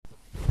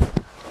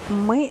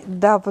Ми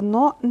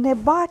давно не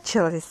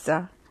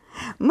бачилися.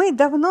 Ми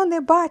давно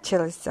не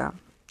бачилися.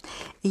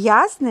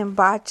 Я з ним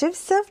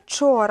бачився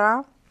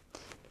вчора.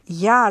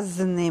 Я з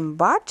ним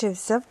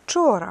бачився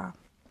вчора.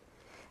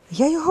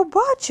 Я його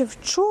бачив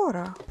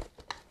вчора.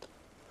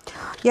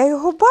 Я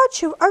його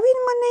бачив, а він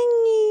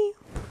мене ні.